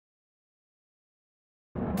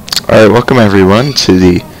Alright, welcome everyone to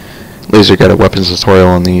the laser guided weapons tutorial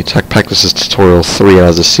on the Tacpack. This is tutorial 3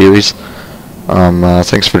 out of the series.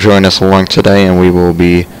 Thanks for joining us along today, and we will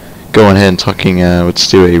be going ahead and talking, let's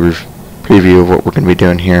do a preview of what we're going to be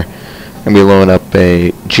doing here. And we load up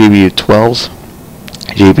a GBU-12s,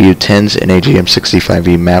 GBU-10s, and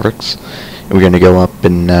AGM-65E Mavericks. And we're going to go up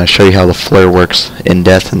and show you how the flare works in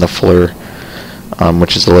depth in the flare,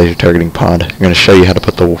 which is the laser targeting pod. I'm going to show you how to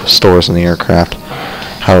put the stores in the aircraft,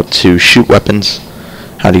 how to shoot weapons,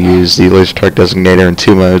 how to use the laser target designator in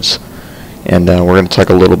 2 modes, and we're going to talk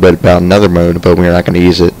a little bit about another mode, but we're not going to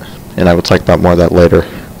use it, and I will talk about more of that later.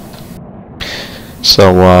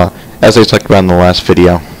 So, as I talked about in the last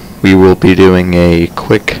video, we will be doing a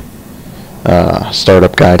quick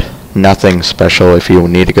startup guide. Nothing special. If you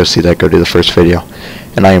need to go see that, go to the first video.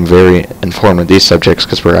 And I am very informed of these subjects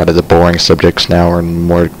because we're out of the boring subjects now and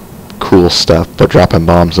more cool stuff, but dropping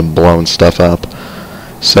bombs and blowing stuff up.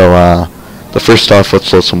 So, the first off,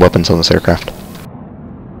 let's load some weapons on this aircraft.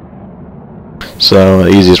 So,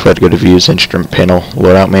 the easiest way to go to Views, Instrument Panel,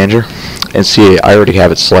 Loadout Manager, and see I already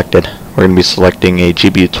have it selected. We're going to be selecting a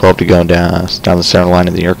GBU-12 to go down the center line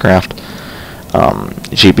of the aircraft,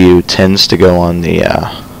 GBU-10s to go on the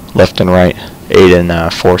left and right, 8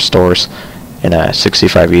 and 4 stores, and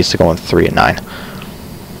 65Es to go on 3 and 9.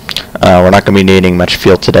 We're not going to be needing much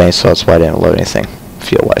fuel today, so that's why I didn't load anything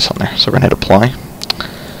fuel-wise on there. So we're going to hit Apply.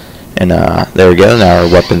 And there we go, now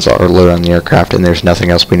our weapons are loaded on the aircraft, and there's nothing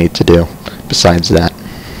else we need to do besides that.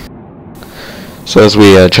 So as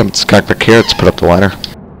we jump into the cockpit here, let's put up the ladder.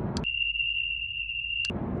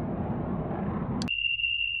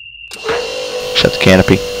 Shut the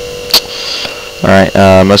canopy. Alright,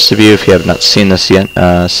 most of you, if you have not seen this yet,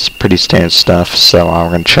 this is pretty standard stuff, so we're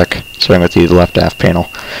going to check, starting with the left aft panel,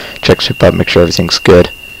 check sweep up, make sure everything's good,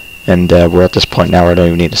 and we're at this point now where I don't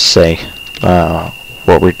even need to say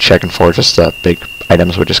what we're checking for. Just big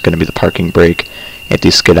items, we're just going to be the parking brake,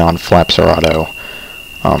 anti-skid on, flaps are auto,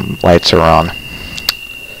 lights are on,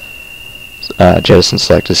 jettison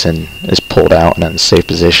select is pulled out and in the safe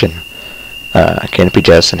position, canopy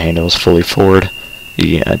jettison handle is fully forward,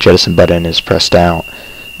 the jettison button is pressed out,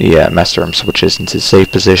 the master arm switches into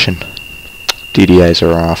safe position, DDIs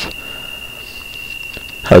are off,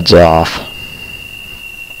 HUD's off,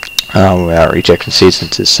 our ejection seats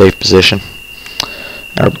into safe position,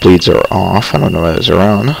 our bleeds are off, I don't know why those are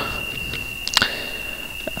on,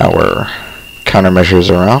 our countermeasures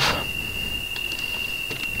are off,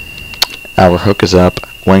 our hook is up,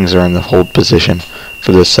 wings are in the hold position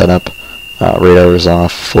for this setup, radar is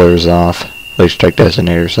off, flare is off, laser strike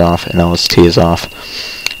designator is off, and LST is off,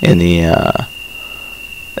 and the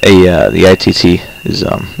ITT is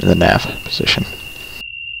in the nav position.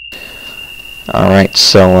 Alright,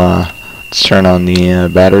 so let's turn on the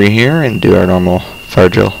battery here and do our normal fire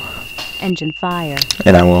drill. Engine fire.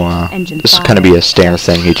 And I will, this will kind of be a standard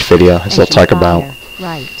thing each video, as I'll talk about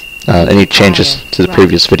any changes to the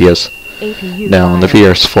previous videos. Now, on the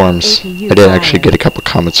VRS forums, I did actually get a couple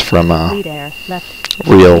comments from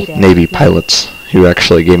real Navy pilots who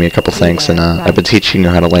actually gave me a couple things, and I've been teaching you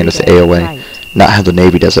how to land with the AOA. Not how the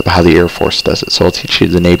Navy does it, but how the Air Force does it. So I'll teach you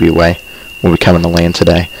the Navy way when we come in to land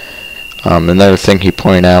today. Another thing he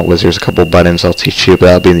pointed out was there's a couple buttons I'll teach you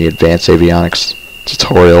about being the advanced avionics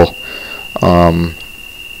tutorial.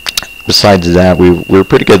 Besides that, we were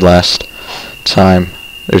pretty good last time.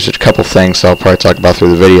 There's a couple things I'll probably talk about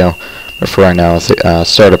through the video, but for right now,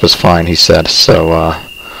 startup is fine, he said, so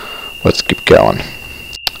let's keep going.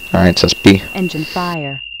 Alright, so it's B. Engine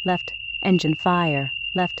fire, left. Engine fire,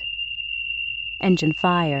 left. Engine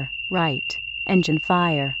fire, right. Engine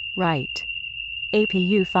fire, right.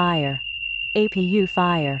 APU fire. APU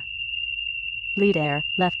fire. Lead air,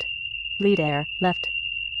 left. Lead air, left.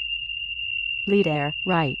 Lead air,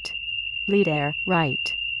 right. Lead air,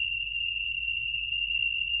 right.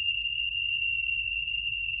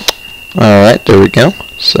 Alright, there we go.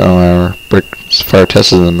 So our fire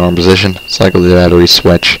test is in the normal position. Cycle the battery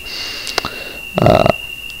switch.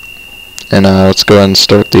 Let's go ahead and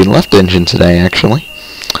start the left engine today, actually.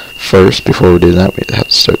 First, before we do that, we have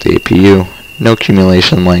to start the APU. No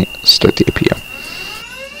accumulation light, start the APU.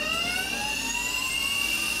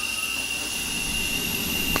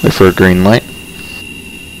 Wait for a green light,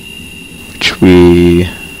 which we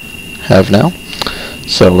have now.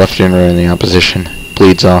 So left and right in the opposition.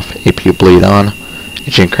 Bleeds off, APU bleed on,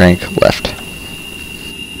 engine crank left.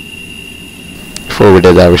 Before we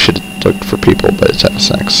did that, we should have looked for people, but it's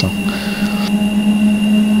FSX, so.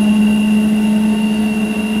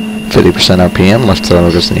 50% RPM, left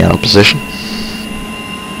throttle goes in the auto position.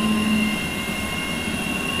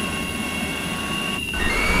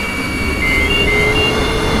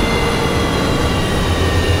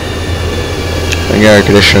 The air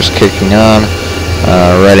conditioner's kicking on.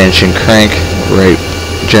 Right engine crank, right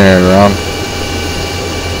generator on.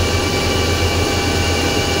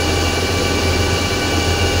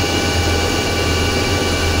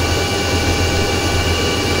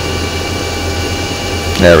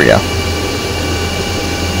 There we go.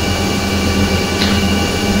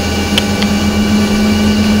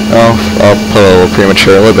 Oh, I'll put a little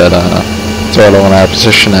prematurely, but throttle in our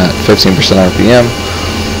position at 15% RPM.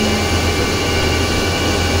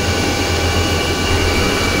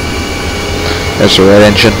 There's the right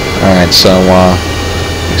engine. Alright, so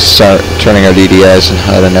start turning our DDIs and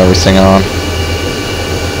HUD and everything on.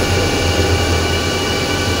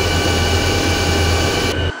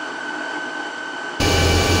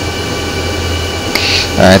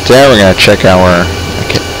 Alright, there we're going to check our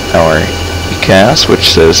ECAS, which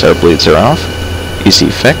says our bleeds are off. Easy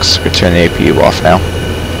fix. We turn the APU off now.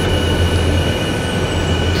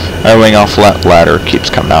 Our wing off ladder keeps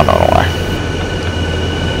coming down, I don't know why.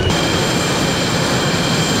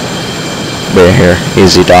 But here,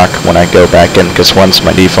 easy dock when I go back in, because once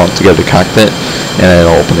my default to go to cockpit, and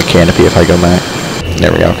it'll open the canopy if I go back.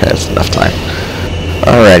 There we go, okay, that's enough time.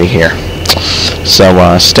 Alrighty here.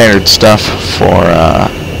 So, standard stuff for,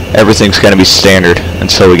 everything's going to be standard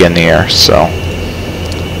until we get in the air, so.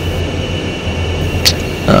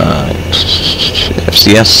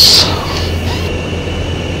 FCS.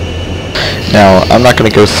 Now, I'm not going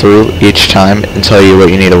to go through each time and tell you what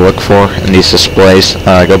you need to look for in these displays.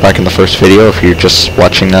 Go back in the first video if you're just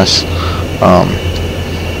watching this.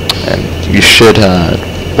 And you should,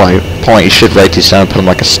 by point, you should write these down and put them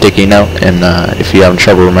like a sticky note. And if you have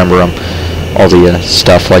trouble remember them, all the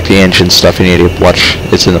stuff, like the engine stuff you need to watch,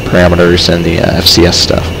 it's in the parameters and the FCS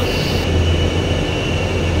stuff.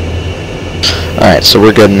 Alright, so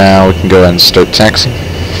we're good now. We can go ahead and start taxiing.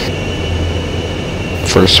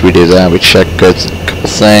 First we do that, we check a couple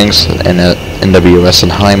things, and NWS in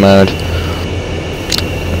high mode.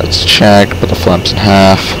 That's checked, put the flaps in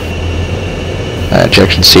half.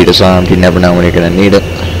 Ejection seat is armed, you never know when you're going to need it.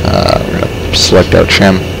 We're going to select our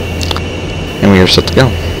trim, and we are set to go.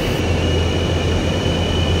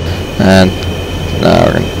 And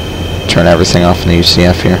we're going to turn everything off in the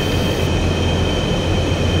UCF here.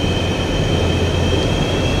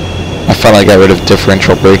 I finally got rid of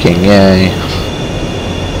differential braking, yay.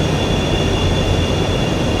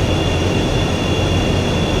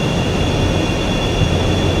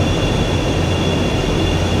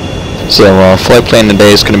 So flight plan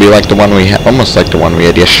today is going to be like the one we had, almost like the one we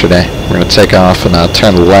had yesterday. We're going to take off and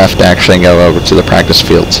turn left actually and go over to the practice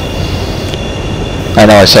fields. I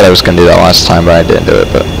know I said I was going to do that last time, but I didn't do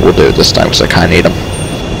it, but we'll do it this time because I kind of need them.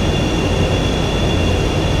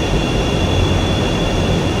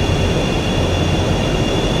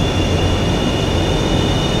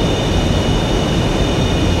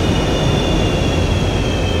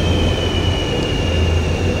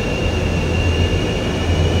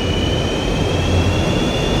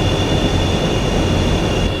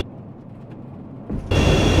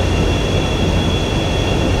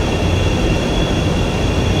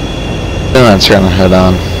 Let's turn the hood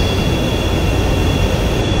on.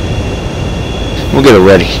 We'll get a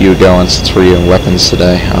red hue going since we're using weapons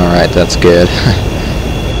today. Alright, that's good.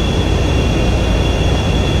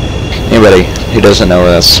 Anybody who doesn't know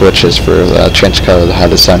where that switch is for the trench color, the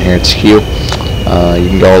HUD is down here, it's hue. You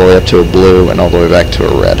can go all the way up to a blue and all the way back to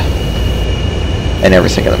a red. And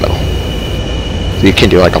everything in the middle. You can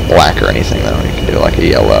do like a black or anything though. You can do like a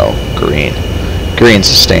yellow, green. Green's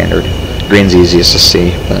the standard. Green's easiest to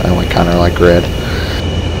see, but I kind of like red.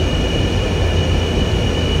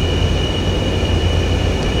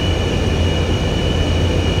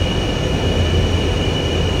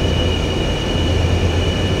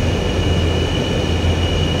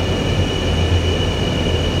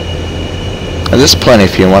 And there's plenty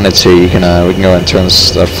if you wanted to. You can we can go ahead and turn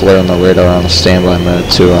the flare on the radar on the standby mode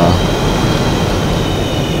to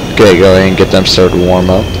go ahead and get them started to warm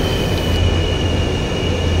up.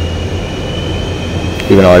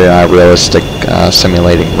 Even though I didn't have realistic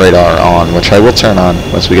simulating radar on, which I will turn on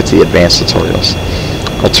once we get to the advanced tutorials.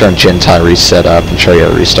 I'll turn Gentai reset up and show you how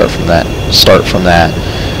to restart from that. Start from that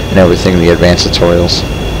and everything in the advanced tutorials.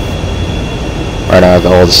 Right now I have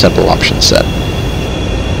all the simple options set.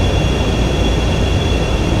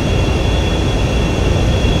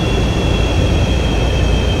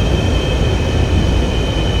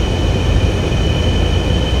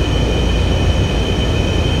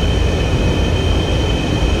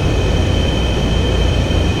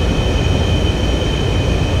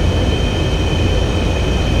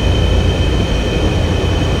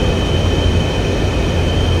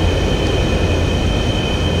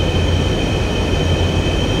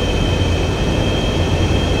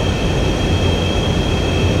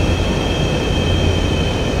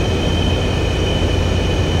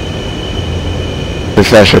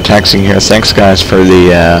 Professor Taxing here. Thanks guys for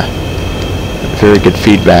the very good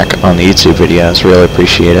feedback on the YouTube videos. Really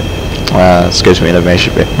appreciate it. This gives me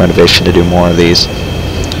motivation to do more of these.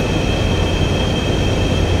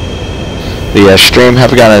 The stream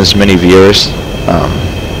haven't gotten as many viewers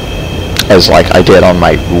as like I did on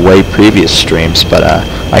my way previous streams, but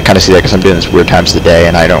I kind of see that because I'm doing this weird times of the day,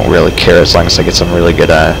 and I don't really care as long as I get some really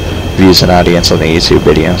good views and audience on the YouTube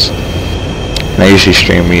videos. And I usually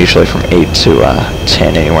stream from 8 to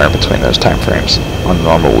 10, anywhere between those time frames on a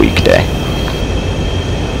normal weekday.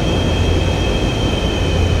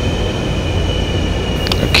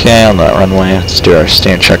 Okay, on that runway, let's do our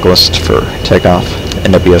standard checklist for takeoff.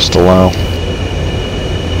 NWS to low.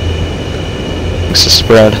 Thanks to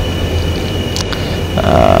spread.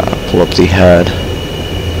 Pull up the head.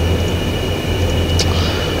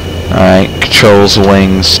 Alright, controls,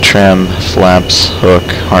 wings, trim, flaps, hook,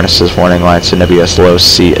 harnesses, warning lights, NWS low,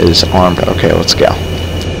 seat is armed. Okay, let's go.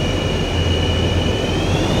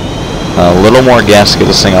 A little more gas to get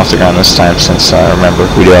this thing off the ground this time, since remember,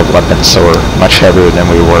 we do have weapons, so we're much heavier than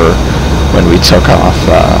we were when we took off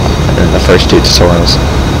in the first two tutorials.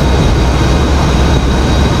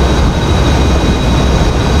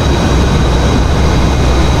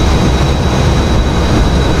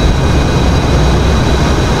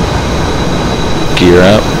 Gear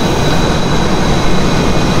up.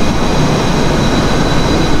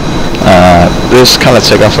 This kind of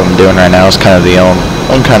takeoff I'm doing right now is kind of the own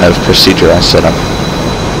kind of procedure I set up.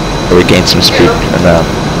 We gain some speed and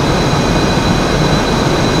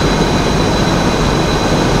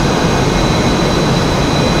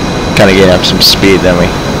kind of gain up some speed, then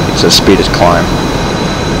it's the speed is climb.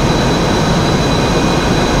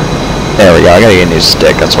 There we go. I gotta get a new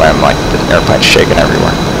stick. That's why I'm like the airplane's shaking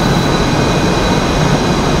everywhere.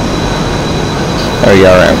 There we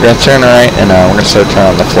go. Right. We're gonna turn right, and we're gonna start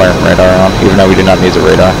turning the flare and radar on, even though we do not need the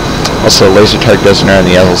radar. Also, laser target designator and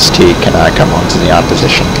the LST can come onto the on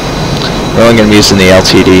position. We're only going to be using the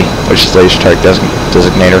LTD, which is laser target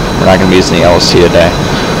designator. We're not going to be using the LST today.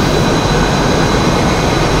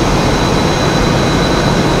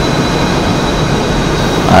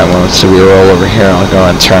 Alright, once we roll over here, I'll go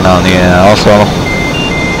and turn on the throttle.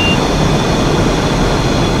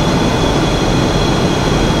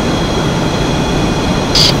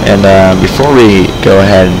 And before we go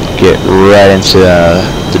ahead and get right into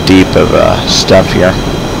the deep of stuff here,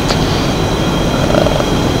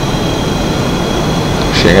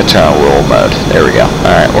 actually I'm going to turn on roll mode. There we go.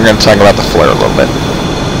 Alright, we're going to talk about the flare a little bit.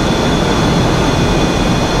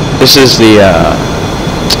 This is the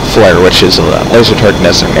flare, which is a laser target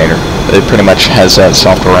designator. It pretty much has that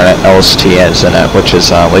software in it, LST is in it, which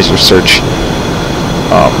is laser search.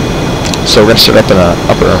 So we're going to start up in the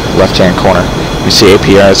upper left-hand corner. We see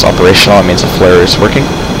APR is operational. It means the flare is working.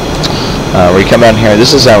 We come down here.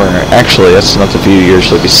 This is our, actually, that's not the view you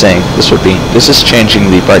usually be seeing. This is changing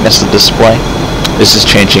the brightness of the display. This is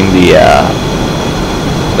changing the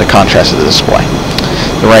contrast of the display.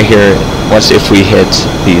 And right here, if we hit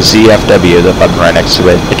the ZFW, the button right next to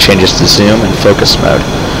it, it changes to zoom and focus mode.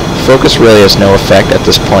 Focus really has no effect at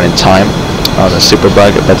this point in time on the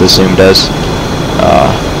Superbug, but the zoom does.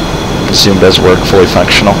 Zoom does work fully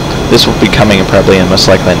functional. This will be coming probably and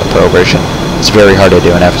most likely in the Pro version. It's very hard to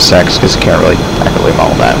do in FSX because you can't really accurately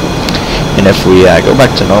model that. And if we go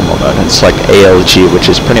back to normal mode, it's like ALG,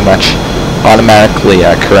 which is pretty much automatically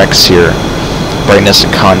corrects your brightness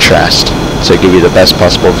and contrast to give you the best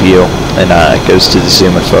possible view, and it goes to the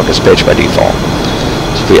zoom and focus page by default.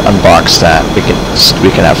 So if we unbox that, we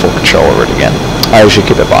can have full control over it again. I usually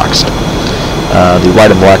keep it boxed. The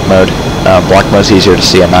white and black mode. Black mode is easier to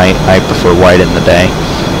see at night. I prefer white in the day.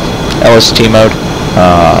 LST mode.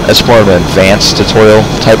 It's more of an advanced tutorial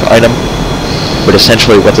type item, but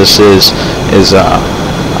essentially what this is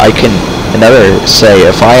I can say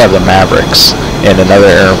if I have the Mavericks and another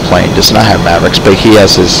airplane does not have Mavericks, but he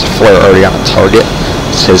has his flare already on a target,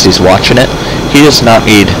 says he's watching it, he does not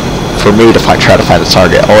need for me to try to find the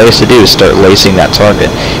target. All he has to do is start lasing that target,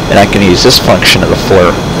 and I can use this function of the flare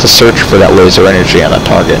to search for that laser energy on that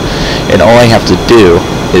target. And all I have to do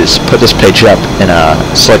is put this page up and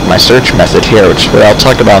select my search method here, which I'll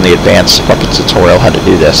talk about in the advanced weapons tutorial how to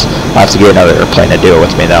do this. I have to get another airplane to do it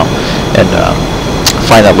with me though, and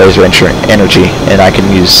find that laser energy, and I can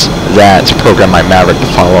use that to program my Maverick to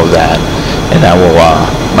follow that, and that will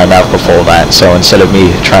my Maverick will follow that. So instead of me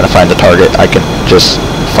trying to find the target, I can just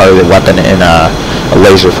fire the weapon, and a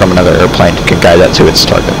laser from another airplane can guide that to its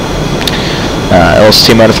target.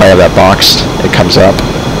 LST mode, if I have that boxed, it comes up.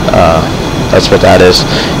 That's what that is.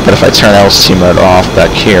 But if I turn LST mode off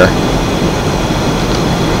back here,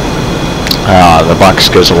 the box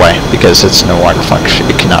goes away because it's no longer function.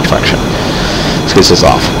 It cannot function. Because it's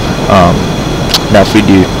off. Now if we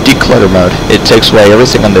do declutter mode, it takes away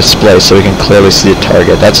everything on display so we can clearly see the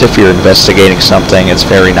target. That's if you're investigating something. It's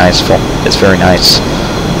very nice. It's very nice.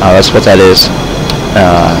 That's what that is.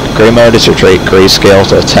 Gray mode is your grayscale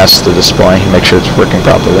to test the display and make sure it's working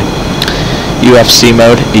properly. UFC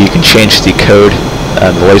mode, you can change the code,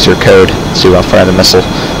 the laser code to fire the missile.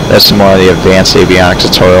 That's more of the advanced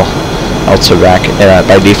avionics tutorial. Tacpack,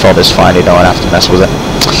 by default is fine, you don't have to mess with it.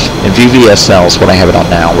 And VRS is what I have it on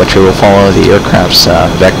now, which will follow the aircraft's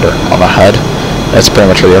vector on the HUD. That's pretty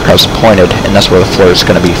much where the aircraft's pointed, and that's where the floor is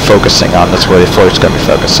going to be focusing on. That's where the floor is going to be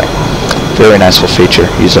focusing. Very nice little feature.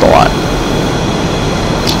 Use it a lot.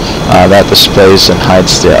 That displays and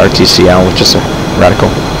hides the RTCL, which is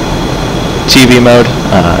radical. TV mode,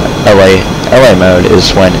 LA mode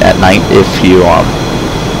is when at night, if you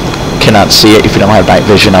cannot see it, if you don't have night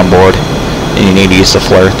vision on board, and you need to use the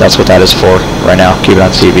flare, that's what that is for right now. Keep it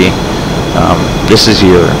on TV. This is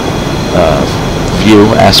your view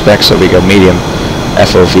aspect, so we go medium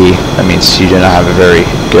FOV. That means you do not have a very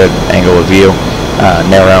good angle of view.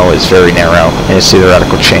 Narrow is very narrow, and you see the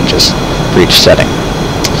radical changes for each setting.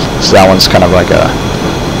 So that one's kind of like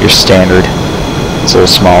your standard. It's a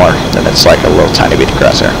little smaller, and it's like a little tiny bit of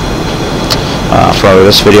crosshair. For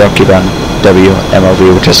this video, keep it on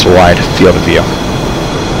WMOV, which is a wide field of view.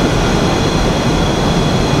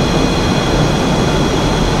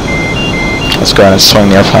 Let's go ahead and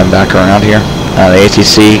swing the airplane back around here. The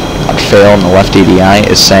ATC on fail in the left EDI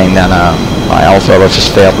is saying that my alpha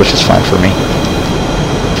just failed, which is fine for me.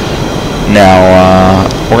 Now,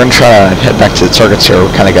 we're going to try to head back to the targets here.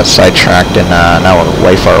 We kind of got sidetracked, and now we're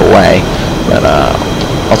way far away. But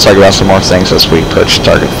I'll talk about some more things as we approach the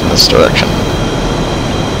target from this direction.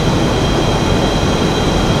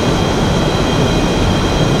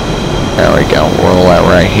 There we go. Roll that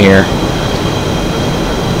right here.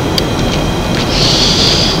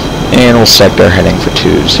 And we'll select our heading for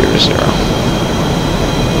 200.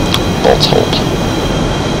 Bolts hold.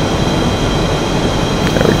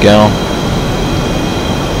 There we go.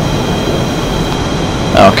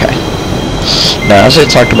 Okay. Now, as I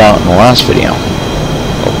talked about in the last video,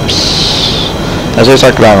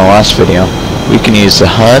 we can use the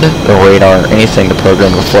HUD, the radar, anything to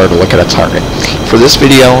program the flare to look at a target. For this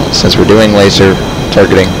video, since we're doing laser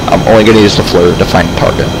targeting, I'm only going to use the flare to find a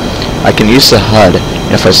target. I can use the HUD,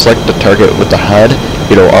 and if I select the target with the HUD,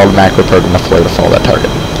 it'll automatically program the flare to follow that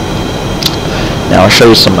target. Now I'll show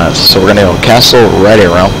you some modes. So we're going to go castle right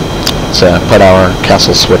arrow to put our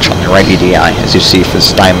castle switch on the right EDI, as you see for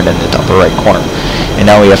this diamond in the upper right corner. And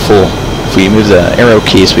now we have full, if we move the arrow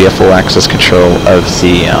keys, we have full access control of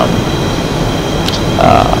the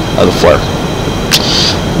flare.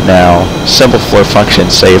 Now, simple flare function,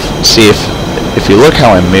 see if you look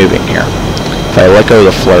how I'm moving here. If I let go of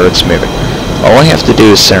the flare, it's moving. All I have to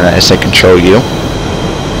do is say Control U.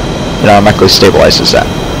 It automatically stabilizes that.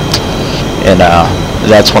 And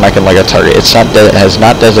that's when I can look at a target. It has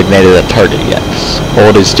not designated a target yet. All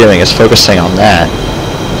it is doing is focusing on that,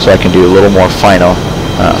 so I can do a little more fine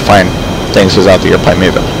things without the airplane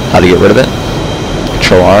moving. How to get rid of it?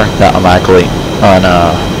 Control R. That automatically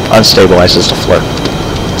unstabilizes the flare.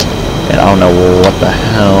 And I don't know what the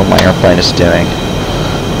hell my airplane is doing.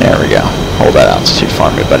 There we go. Hold that altitude for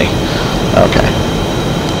me, buddy. Okay.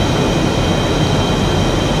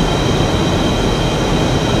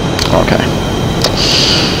 Okay.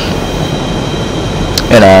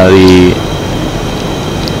 And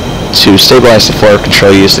to stabilize the flare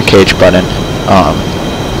control, use the cage button.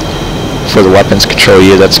 For the weapons control,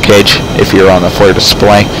 that's cage if you're on the flare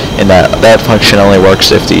display, and that function only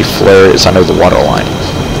works if the flare is under the water line,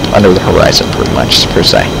 under the horizon, pretty much per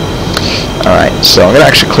se. All right, so I'm gonna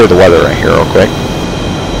actually clear the weather right here real quick.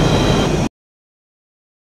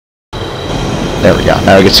 There we go.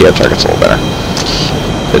 Now we can see our targets a little better.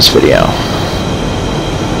 This video.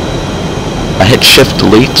 I hit Shift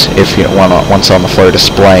Delete if you want once on the flare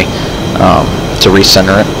display to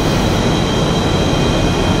recenter it.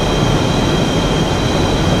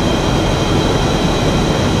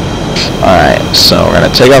 Alright, so we're going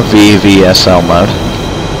to take off VVSL mode.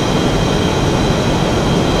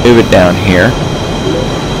 Move it down here.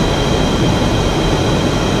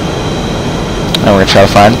 And we're going to try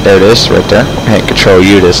to find, there it is, right there. We're going to hit Control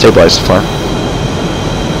U to stabilize the flare.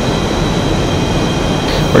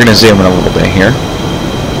 We're going to zoom in a little bit here.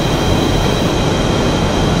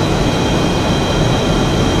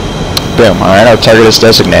 Boom. Alright, our target is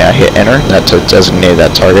designated. I hit enter. That designated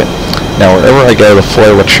that target. Now, wherever I go, the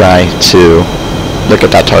flare will try to look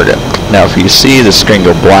at that target. Now, if you see the screen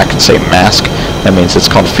go black and say mask, That means it's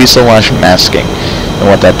called fuselage masking. And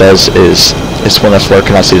what that does is, it's when the flare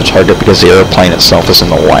cannot see the target because the airplane itself is in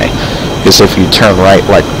the way. Because if you turn right,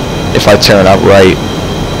 like if I turn up right,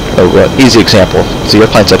 easy example, the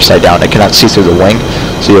airplane's upside down, it cannot see through the wing,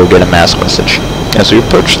 so you'll get a mask message. As we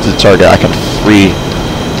approach the target, I can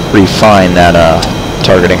refine that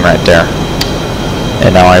targeting right there.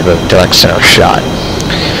 And now I have a direct center shot.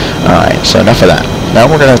 Alright, so enough of that. Now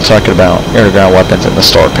we're going to talk about air-to-ground weapons in the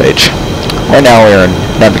store page. Right now we're in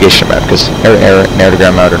navigation mode because air and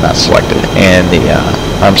air-to-ground mode are not selected, and the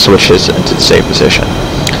arm switch is into the safe position.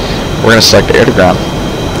 We're going to select air-to-ground.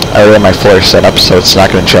 I already have my flare set up, so it's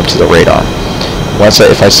not going to jump to the radar.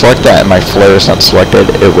 If I select that and my flare is not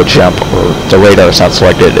selected, it would jump, or the radar is not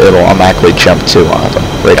selected, it will automatically jump to the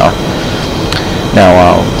radar.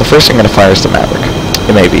 Now, the first thing I'm going to fire is the Maverick.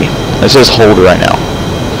 It may be. It says hold right now.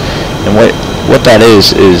 And what that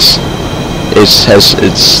is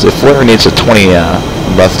the flare needs a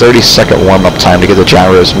about 30-second warm-up time to get the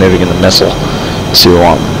gyros moving in the missile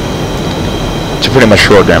to pretty much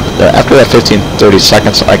short ram. After that 15-30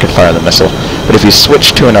 seconds, I can fire the missile. But if you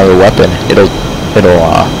switch to another weapon, it'll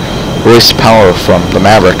release power from the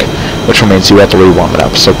Maverick, which means you have to rewarm it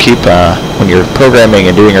up. So keep when you're programming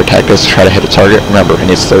and doing your tactics, try to hit a target. Remember, it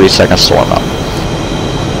needs 30 seconds to warm up.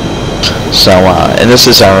 So, and this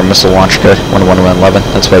is our missile launch code, 11111.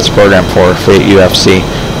 That's what it's programmed for. For UFC,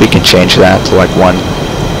 we can change that to like 100,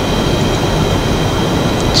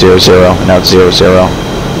 and now it's 00.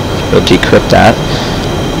 We'll decrypt that.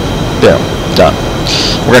 Boom, done.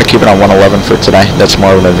 We're going to keep it on 111 for today. That's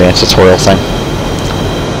more of an advanced tutorial thing.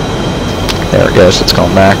 There it goes, it's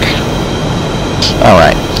going back.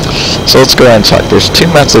 Alright, so let's go ahead and talk. There's two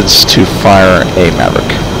methods to fire a Maverick.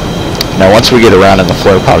 Now once we get around and the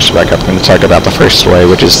flare pops back up, I'm going to talk about the first way,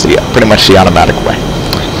 which is pretty much the automatic way.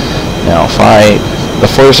 Now the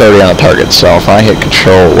flare's already on the target, so if I hit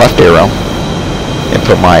control left arrow and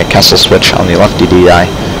put my castle switch on the left DDI,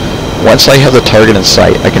 once I have the target in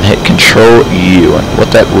sight, I can hit control U, and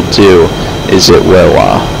what that will do is it will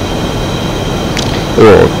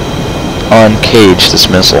uncage this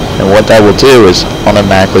missile, and what that will do is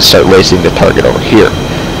automatically start lasering the target over here.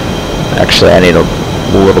 Actually, I need a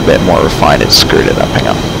little bit more refined. It screwed it up. Hang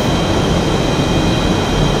on.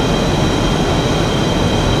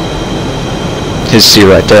 You see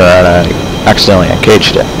right there, I accidentally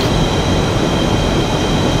uncaged it.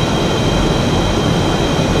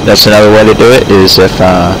 That's another way to do it, is if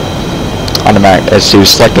as you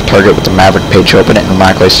select the target with the Maverick page open, it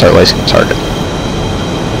automatically start lasering the target.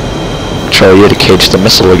 Control U to cage the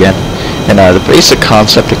missile again. And the basic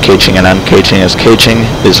concept of caging and uncaging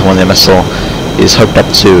is when the missile is hooked up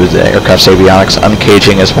to the aircraft's avionics.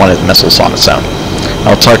 Uncaging is when the missile's on its own.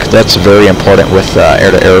 That's very important with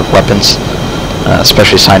air-to-air weapons,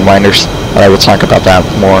 especially sidewinders. I will talk about that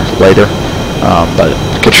more later. But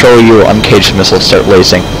control U will uncage the missile, start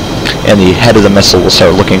lasing, and the head of the missile will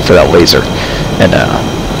start looking for that laser. And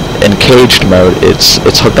in caged mode, it's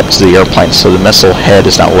hooked up to the airplane, so the missile head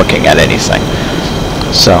is not looking at anything.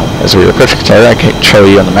 So as we approach the target, I can control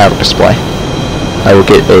U on the Maverick display. I will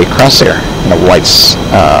get a crosshair and a white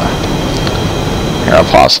here I'll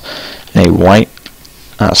pause. And a white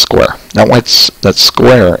square. That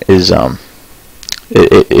square is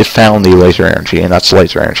it found the laser energy, and that's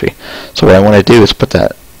laser energy. So what I want to do is put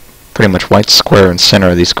that pretty much white square in the center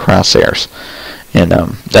of these crosshairs, and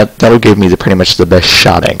that'll give me pretty much the best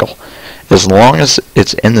shot angle. As long as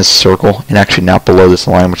it's in this circle and actually not below this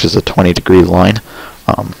line, which is a 20-degree line,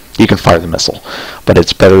 you can fire the missile. But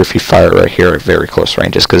it's better if you fire it right here at very close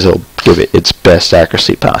ranges, because it'll give it its best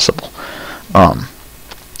accuracy possible.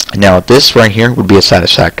 Now this right here would be a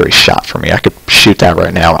satisfactory shot for me. I could shoot that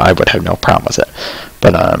right now. I would have no problem with it.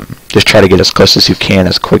 But just try to get as close as you can,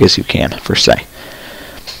 as quick as you can, for say.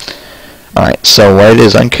 Alright, so what it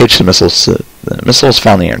is, uncage the missiles. The missile has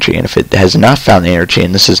found the energy, and if it has not found the energy,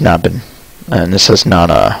 and this has not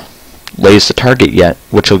lased the target yet,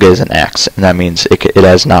 which will get as an X, and that means it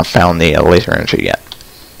has not found the laser energy yet.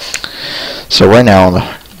 So right now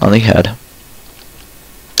on the head,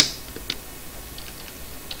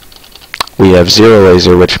 we have zero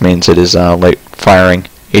laser, which means it is late firing.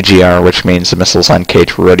 AGR, which means the missile's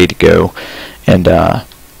uncaged, ready to go, and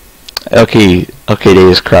LKD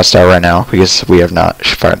is crossed out right now because we have not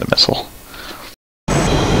fired the missile.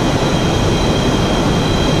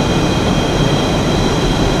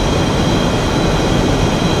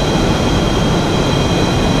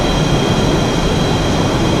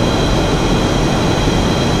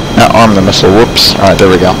 Now arm the missile. Whoops. Alright, there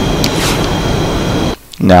we go.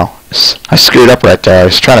 Now, I screwed up right there. I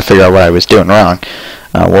was trying to figure out what I was doing wrong.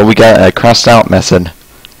 Well, we got a crossed out method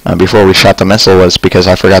before we shot the missile was because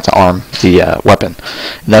I forgot to arm the weapon.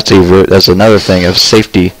 And that's another thing, a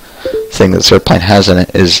safety thing that this airplane has in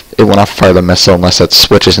it, is it will not fire the missile unless it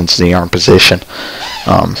switches into the arm position.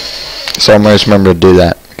 So I'm always remember to do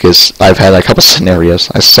that, because I've had a couple scenarios.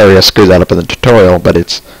 Sorry I screwed that up in the tutorial, but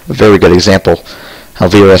it's a very good example how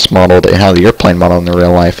VRS modeled and how the airplane modeled in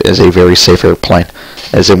real life is a very safe airplane,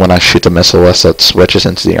 as in when I shoot the missile unless it switches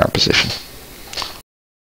into the arm position.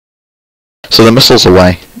 So the missile's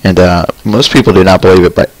away, and most people do not believe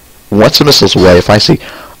it, but once the missile's away, if I see,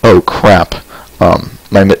 oh crap,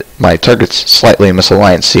 my target's slightly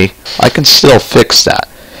misaligned, see, I can still fix that,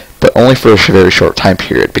 but only for a very short time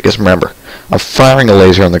period, because remember, I'm firing a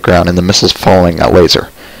laser on the ground and the missile's following that laser.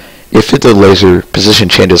 If the laser position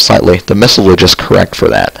changes slightly, the missile will just correct for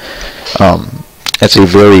that.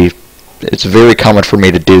 It's very common for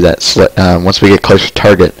me to do that once we get closer to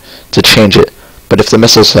target, to change it. But if the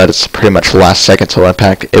missile said it's pretty much last second to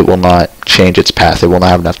impact, it will not change its path. It will not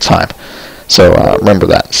have enough time. So remember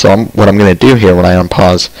that. So what I'm going to do here when I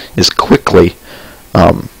unpause is quickly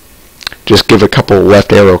just give a couple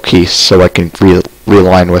left arrow keys so I can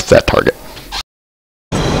realign with that target.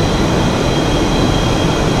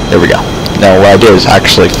 There we go. Now what I did is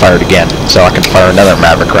actually fired again, so I can fire another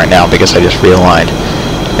Maverick right now because I just realigned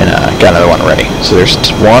and got another one ready. So there's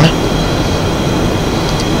one.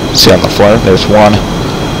 See on the floor, there's one.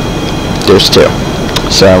 There's two.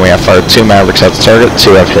 So we have fired 2 Mavericks at the target,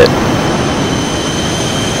 2 have hit.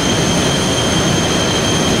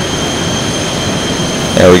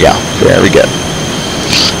 There we go. Very good.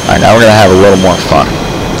 Alright, now we're going to have a little more fun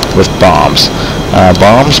with bombs.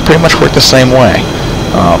 Bombs pretty much work the same way.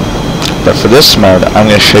 But for this mode, I'm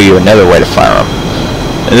going to show you another way to fire them.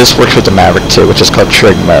 And this works with the Maverick too, which is called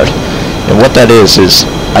trig mode. And what that is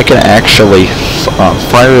I can actually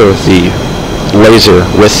fire the laser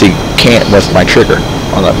with my trigger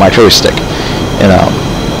on my joystick. And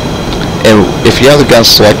if you have the gun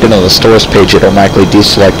selected on the stores page, it automatically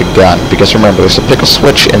deselect a gun, because remember, there's a pickle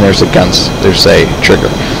switch and there's a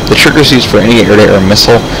trigger. The trigger is used for any air-to-air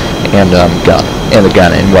missile and the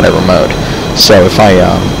gun in whatever mode. So if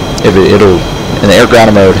in the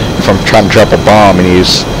air-ground mode, if I'm trying to drop a bomb and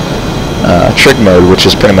use trig mode, which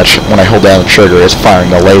is pretty much when I hold down the trigger, is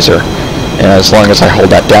firing the laser. And as long as I hold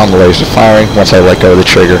that down, the laser is firing. Once I let go of the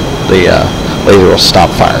trigger, the laser will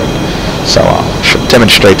stop firing. So I'll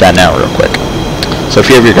demonstrate that now real quick. So if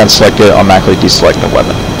you have your gun selected, automatically deselect the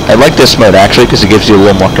weapon. I like this mode actually because it gives you a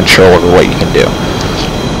little more control over what you can do.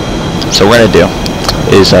 So what we're going to do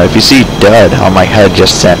is if you see dud on my head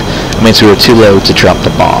just then, it means we were too low to drop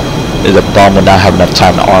the bomb. The bomb will not have enough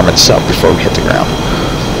time to arm itself before we hit the ground.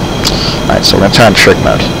 Alright, so we're going to turn on trig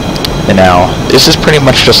mode. And now, this is pretty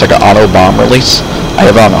much just like an auto bomb release. I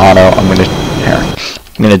have it on auto. I'm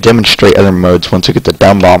going to demonstrate other modes once we get the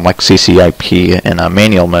dumb bomb like CCIP and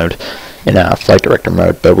manual mode and flight director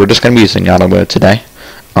mode. But we're just going to be using auto mode today.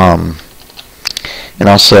 And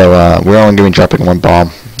also, we're only going to be dropping one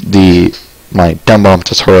bomb. My dumb bomb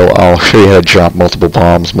tutorial, I'll show you how to drop multiple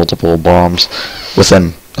bombs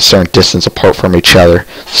within a certain distance apart from each other,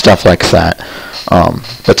 stuff like that.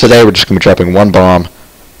 But today we're just going to be dropping one bomb,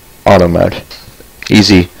 auto mode.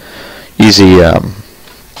 Easy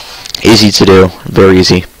to do, very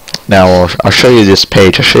easy. Now I'll show you this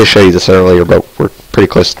page. I should have shown you this earlier, but we're pretty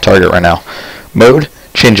close to target right now. Mode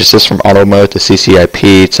changes this from auto mode to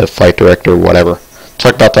CCIP to flight director, whatever.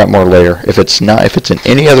 Talk about that more later. If it's in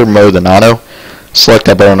any other mode than auto, select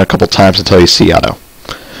that button a couple times until you see auto.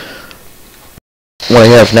 What I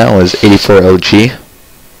have now is 84OG.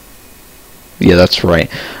 Yeah, that's right.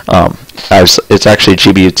 It's actually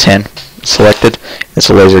GBU-10 selected. It's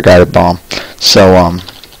a laser guided bomb. So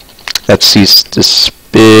that's this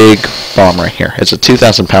big bomb right here. It's a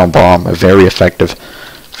 2,000-pound bomb, very effective,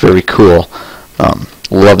 very cool.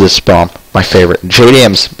 Love this bomb, my favorite.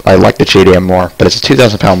 JDMs, I like the JDM more, but it's a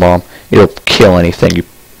 2,000-pound bomb. It'll kill anything you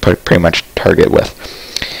pretty much target with.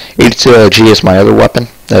 82OG is my other weapon.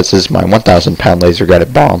 This is my 1,000-pound laser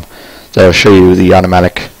guided bomb. So I'll show you the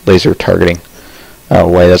automatic laser targeting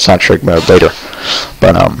way. That's not trig mode later.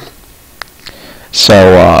 But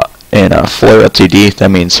in flare LTD,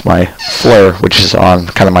 that means my flare, which is on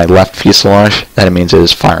kind of my left fuselage, that means it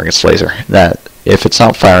is firing its laser. That if it's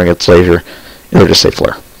not firing its laser, it'll just say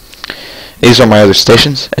flare. These are my other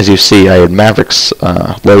stations. As you see, I had Mavericks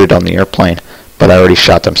loaded on the airplane, but I already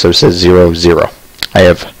shot them, so it says 0, 0. I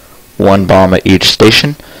have one bomb at each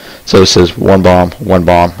station, so it says one bomb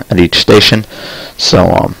at each station.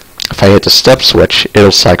 So if I hit the step switch,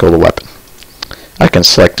 it'll cycle the weapon. I can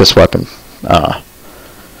select this weapon.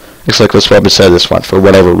 Select this weapon instead of this one for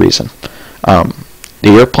whatever reason. the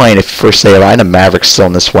airplane, if you first say, if I had a Maverick still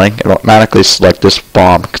in this wing, it'll automatically select this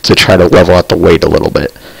bomb to try to level out the weight a little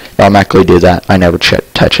bit. It'll automatically do that. I never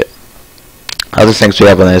touch it. Other things we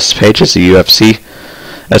have on this page is the UFC.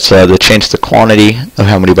 That's to change the quantity of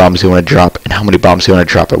how many bombs you want to drop and how many bombs you want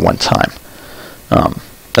to drop at one time.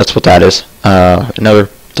 That's what that is. Another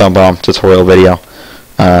dumb bomb tutorial video.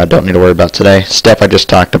 Don't need to worry about today. Step I just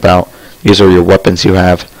talked about. These are your weapons you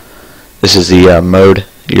have. This is the mode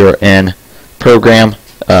you're in. Program.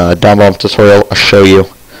 Dumb bomb tutorial. I'll show you.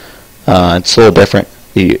 It's a little different.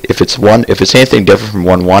 If it's anything different from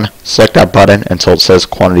 1-1, select that button until it says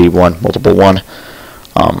quantity 1, multiple 1.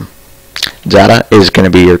 Data is going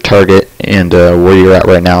to be your target and where you're at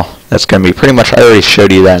right now. That's going to be pretty much, I already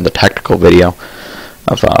showed you that in the tactical video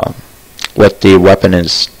of what the weapon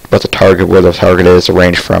is, what the target, where the target is, the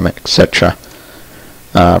range from it, etc.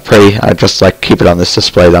 I just like to keep it on this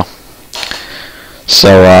display though.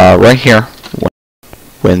 So right here,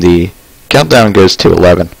 when the countdown goes to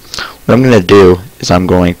 11, what I'm going to do is I'm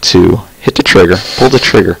going to hit the trigger, pull the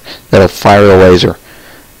trigger, that'll fire the laser,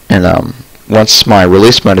 and once my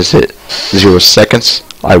release mode is hit 0 seconds,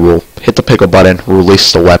 I will hit the pickle button,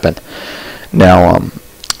 release the weapon. Now,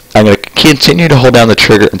 I'm going to continue to hold down the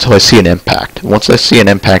trigger until I see an impact. Once I see an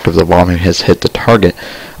impact of the bomb has hit the target,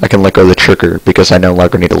 I can let go of the trigger because I no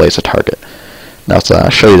longer need to laser target. Now,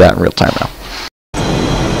 let's show you that in real time now.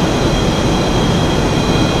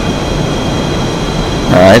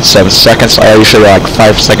 Alright, 7 seconds. I usually like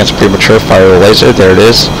 5 seconds premature. Fire the laser. There it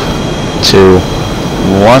is. 2,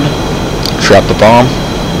 1. Drop the bomb.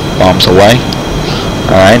 Bomb's away.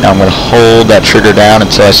 Alright, now I'm going to hold that trigger down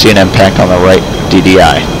until I see an impact on the right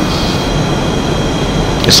DDI.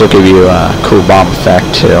 This will give you a cool bomb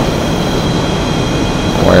effect too.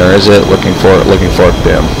 Where is it? Looking for it,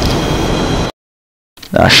 boom.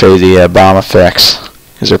 Now I'll show you the bomb effects.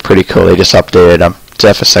 These are pretty cool. They just updated them. It's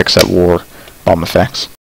FSX at war bomb effects.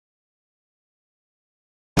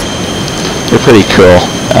 They're pretty cool.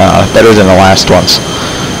 Better than the last ones.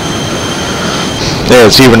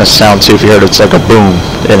 There's even a sound too. If you heard it, it's like a boom,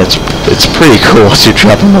 and it's pretty cool as you're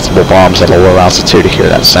dropping multiple bombs at a low altitude to hear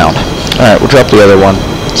that sound. Alright, we'll drop the other one.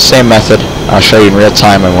 Same method. I'll show you in real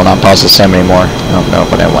time and will not pause the same anymore. Oh no,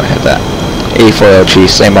 but I didn't want to hit that. A-18E,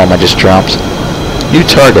 same bomb I just dropped. New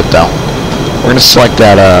target though. We're going to select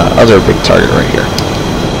that other big target right here.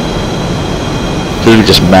 He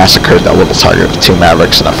just massacred that little target with 2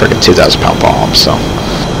 Mavericks and a freaking 2,000-pound bomb, so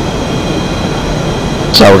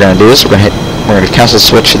how we're going to do this, we're going to cancel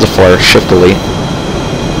switch to the flare, shift delete.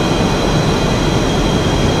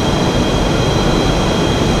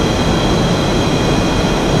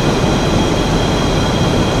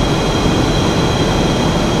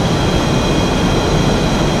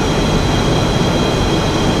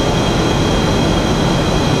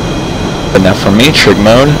 And now for me, trig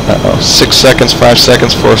mode, 6 seconds, 5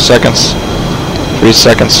 seconds, 4 seconds, 3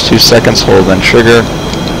 seconds, 2 seconds, hold then trigger,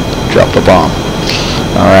 drop the bomb.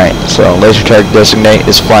 Alright, so laser target designate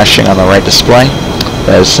is flashing on the right display.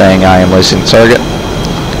 That is saying I am lasering the target.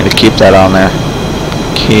 I'm going to keep that on there.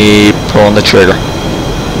 Keep pulling the trigger.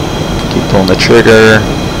 Keep pulling the trigger.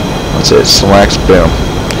 Once it selects, boom.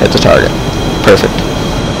 Hit the target. Perfect.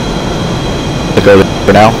 Look over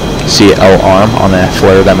there now. See L arm on the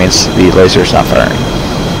flare. That means the laser is not firing.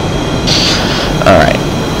 Alright.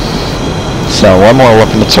 So one more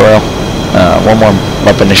weapon tutorial. One more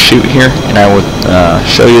weapon to shoot here, and I would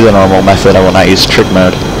show you the normal method. I will not use trig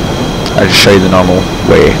mode. I'll just show you the normal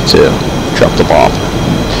way to drop the bomb.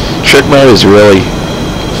 Trig mode is really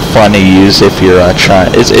fun to use if you're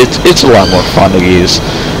trying. It's a lot more fun to use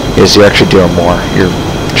because you're actually doing more. You're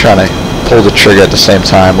trying to pull the trigger at the same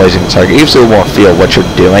time, lasering the target. You usually won't feel what you're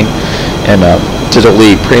doing, and to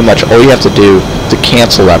delete, pretty much all you have to do to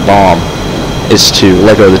cancel that bomb is to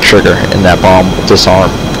let go of the trigger, and that bomb will disarm,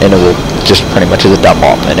 and it will just pretty much is a dumb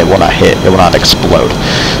bomb, and it will not hit, it will not explode.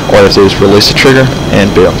 All you have to do is release the trigger, and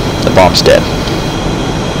boom, the bomb's dead.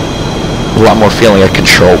 A lot more feeling of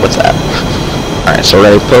control with that. Alright, so we're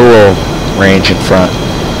going to put a little range in front,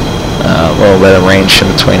 a little bit of range in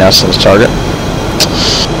between us and the target.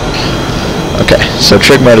 Okay, so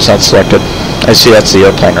trig mode is not selected. I see that's the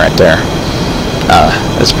airplane right there.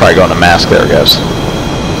 It's probably going to mask, there it goes.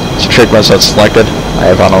 So trig mode is not selected.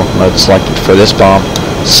 I have auto mode selected for this bomb.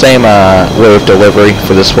 Same way of delivery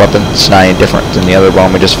for this weapon. It's not any different than the other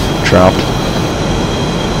bomb we just dropped.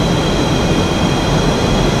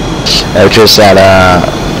 It's just that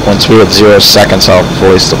once we hit 0 seconds, I'll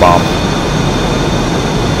release the bomb.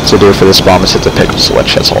 To do for this bomb is hit the pickle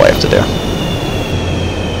switch. That's all I have to do.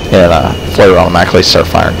 And flare will automatically start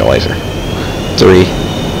firing the laser. 3,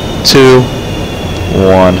 2,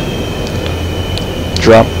 1.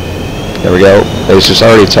 drop. There we go. Laser's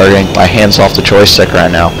already targeting. My hand's off the joystick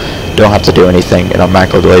right now. Don't have to do anything. It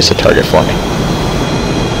automatically delays the target for me.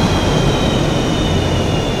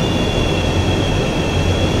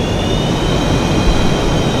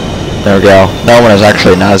 There we go. That one is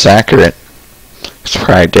actually not as accurate. It's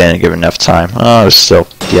probably didn't give enough time. Oh, it was still,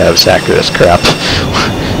 yeah, it was accurate as crap.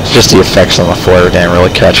 It's just the effects on the floor didn't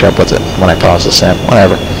really catch up with it when I paused the sim.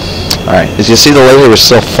 Whatever. Alright, as you see, the laser was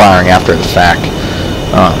still firing after the fact.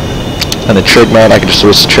 In the trig mode, I can just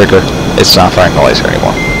switch the trigger. It's not firing the laser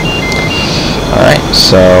anymore. Alright,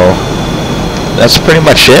 so that's pretty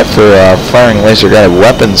much it for firing laser-guided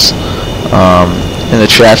weapons. In the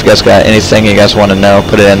chat, if you guys got anything you guys want to know,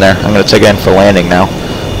 put it in there. I'm going to take it in for landing now.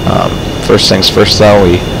 First things first, though,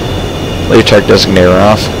 we laser tech designator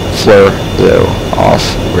off, flare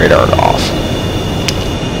off, radar off.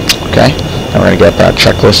 Okay, now we're going to get that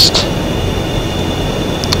checklist.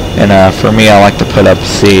 And for me, I like to put up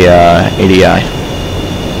the ADI.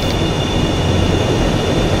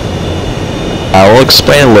 I will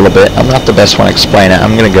explain a little bit. I'm not the best one to explain it.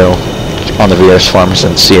 I'm going to go on the VRS forums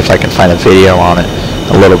and see if I can find a video on it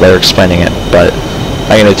a little better explaining it, but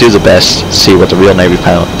I'm going to do the best, see what the real Navy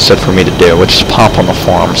pilot said for me to do, which is pop on the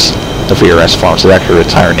forums, the VRS forums. It's actually a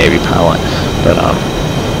retired Navy pilot, but I'll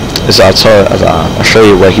show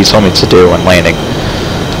you what he told me to do when landing.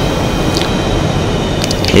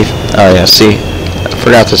 Oh yeah, see, I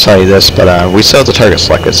forgot to tell you this, but we still have the target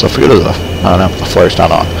selected, so if we go to the, oh no, the flare's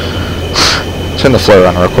not on. Turn the flare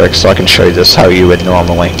on real quick so I can show you this, how you would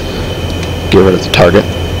normally get rid of the target.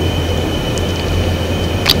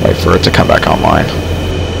 Wait for it to come back online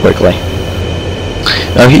quickly.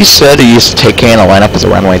 Now he said he used to take in a line up with the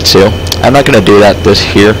runway too. I'm not going to do that this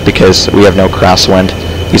here because we have no crosswind.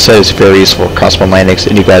 He said it's very useful for crosswind landings,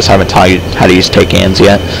 and you guys haven't taught you how to use take-ins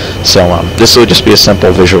yet. So this will just be a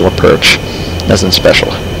simple visual approach. Nothing special.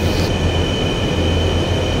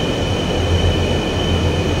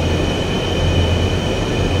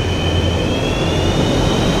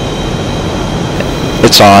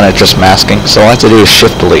 It's on, it's just masking. So all I have to do is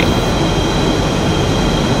shift delete.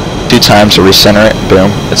 2 times to recenter it,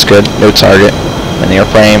 boom, it's good. No target in the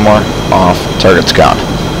airplane anymore, off, target's gone.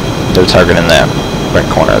 No target in the right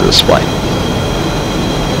corner of the display.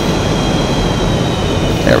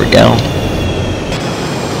 There we go.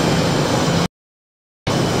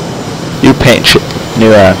 New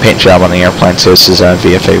paint job on the airplane, so this is a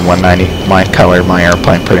VFA 190, my color, my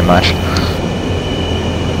airplane pretty much.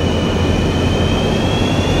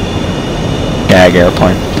 Gag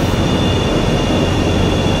airplane.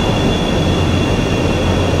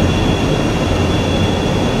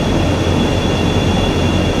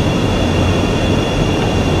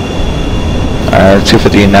 Alright,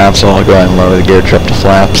 250 knots, so I'll go ahead and lower the gear trip to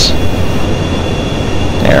flaps.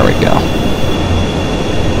 There we go.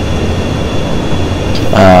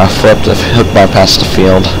 Flip the hook bypass the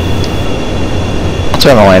field. I'll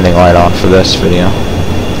turn the landing light on for this video.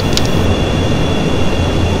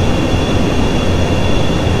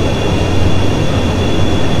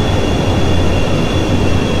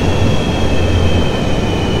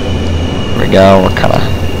 There we go, we're kind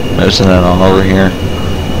of nosing it on over here.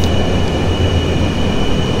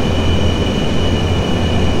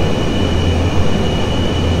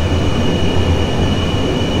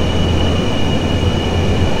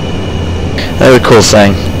 Another cool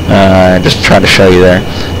thing, just trying to show you there.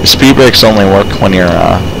 The speed brakes only work when you're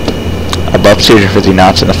above 250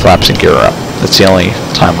 knots and the flaps and gear up. That's the only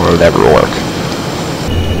time where it would ever work.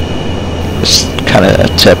 Just kind of a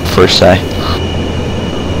tip per se.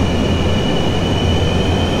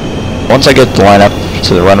 Once I get the line up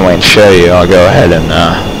to the runway and show you, I'll go ahead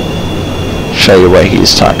and show you what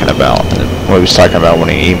he's talking about, and what he was talking about when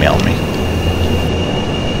he emailed me.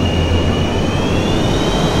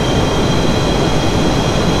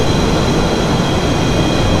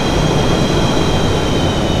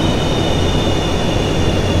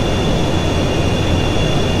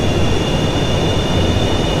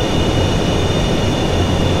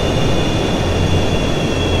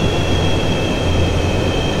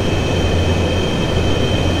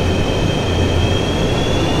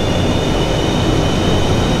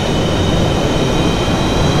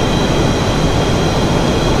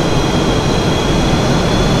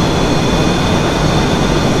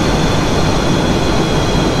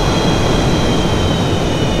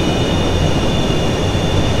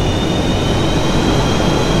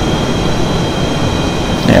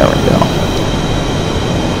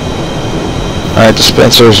 Alright,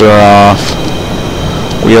 dispensers are off,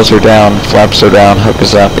 wheels are down, flaps are down, hook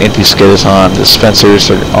is up, anti-skid is on, dispensers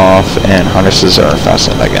are off, and harnesses are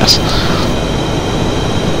fastened, I guess.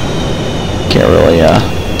 Can't really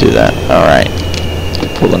do that. Alright.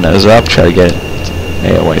 Pull the nose up, try to get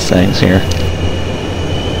AOA things here.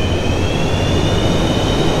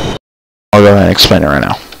 I'll go ahead and explain it right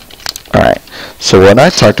now. Alright, so what I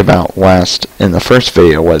talked about last in the first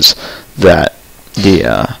video was that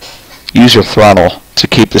the use your throttle to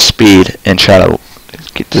keep the speed and try to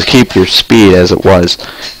keep your speed as it was,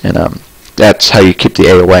 and that's how you keep the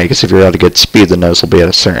AOA, because if you're at a good speed, the nose will be at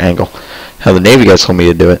a certain angle. How the Navy guys told me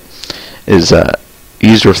to do it is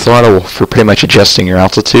use your throttle for pretty much adjusting your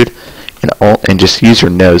altitude, and just use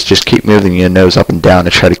your nose. Just keep moving your nose up and down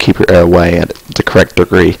to try to keep your AOA at the correct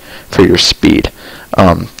degree for your speed.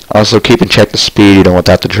 Also keep in check the speed. You don't want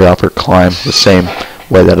that to drop or climb the same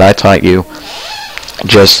way that I taught you.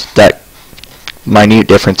 Just that minute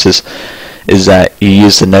difference is that you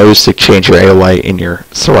use the nose to change your AOA and your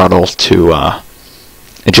throttle to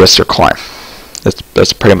adjust your climb.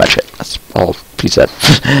 That's pretty much it. That's all he said.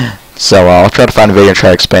 So I'll try to find a video and try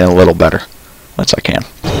to explain it a little better once I can.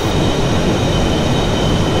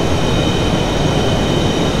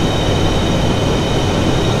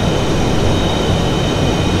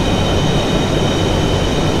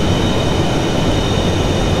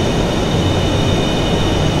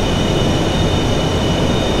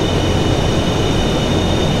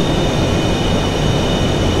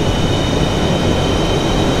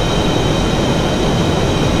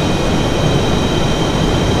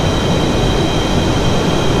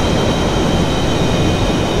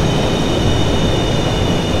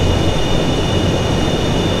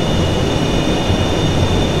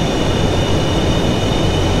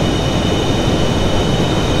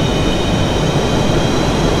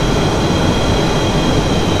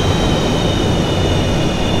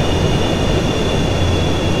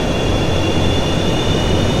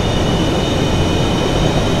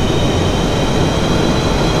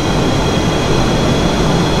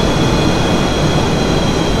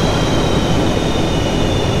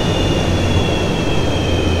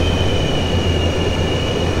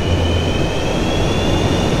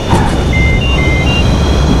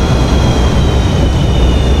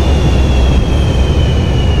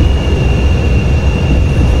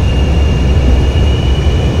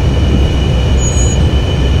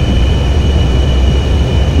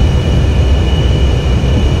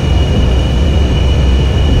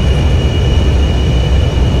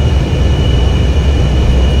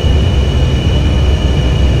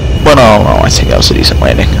 But I think that was a decent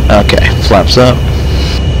landing. Okay, flaps up.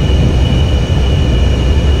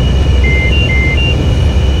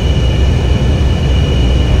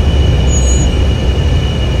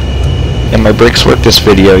 And my brakes work this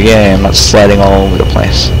video. Yay, I'm not sliding all over the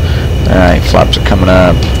place. Alright, flaps are coming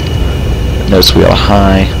up. Nose wheel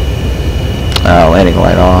high. Landing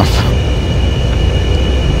light off.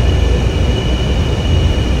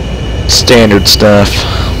 Standard stuff.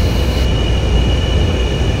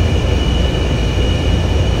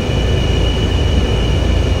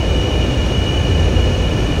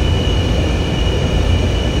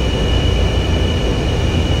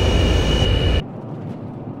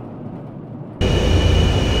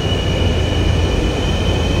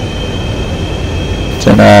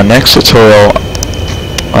 Then next tutorial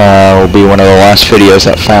will be one of the last videos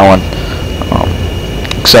at Fallon,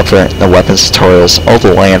 except for the weapons tutorials. All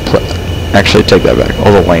the land, actually take that back,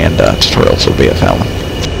 all the land tutorials will be at Fallon.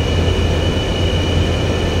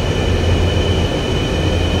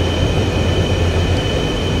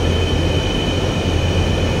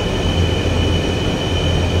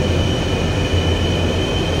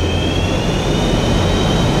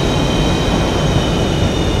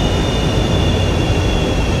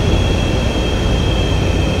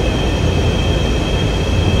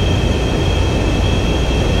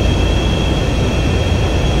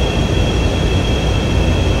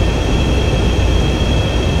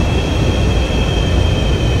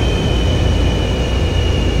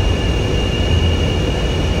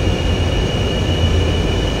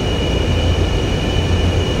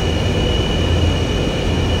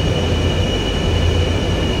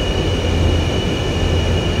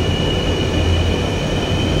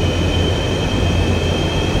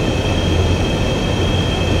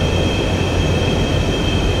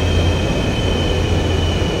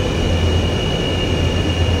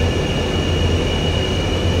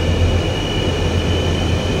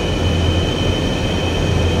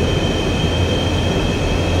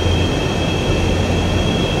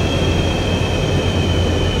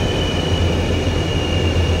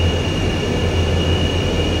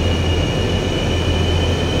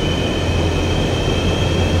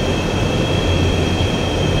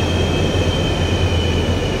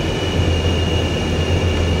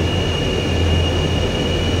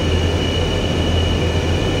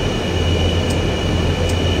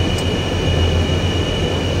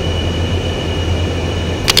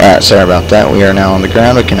 Alright, sorry about that. We are now on the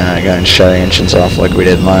ground. We can go ahead and shut our engines off like we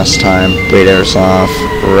did last time. Bleed air's off,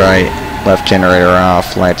 right, left generator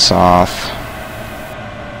off, lights off.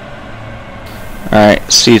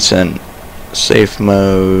 Alright, seats in safe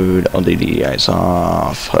mode, LDDI's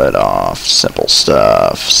off, HUD off, simple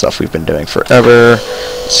stuff we've been doing forever.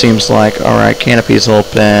 Seems like. Alright, canopy's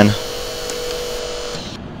open.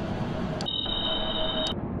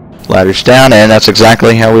 Ladder's down, and that's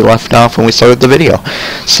exactly how we left off when we started the video.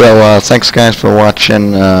 So thanks guys for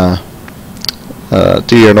watching.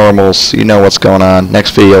 Do your normals, you know what's going on.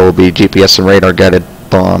 Next video will be GPS and radar guided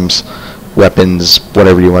bombs, weapons,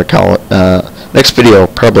 whatever you want to call it. Next video will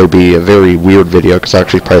probably be a very weird video because I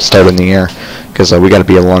actually probably start in the air because we got to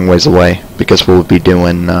be a long ways away because we'll be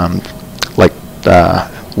doing like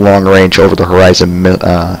long range over the horizon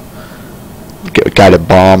guided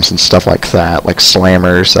bombs and stuff like that, like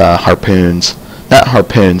slammers, harpoons. Not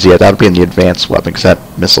harpoons yet, that'll be in the advanced weapon because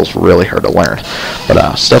that missile's really hard to learn.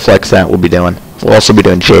 But stuff like that we'll be doing. We'll also be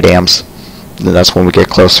doing JDAMs. That's when we get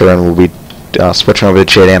closer and we'll be switching over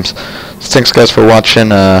to JDAMs. So thanks guys for watching.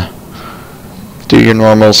 Do your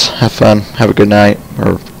normals, have fun, have a good night,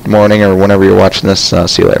 or morning, or whenever you're watching this.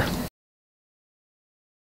 See you later.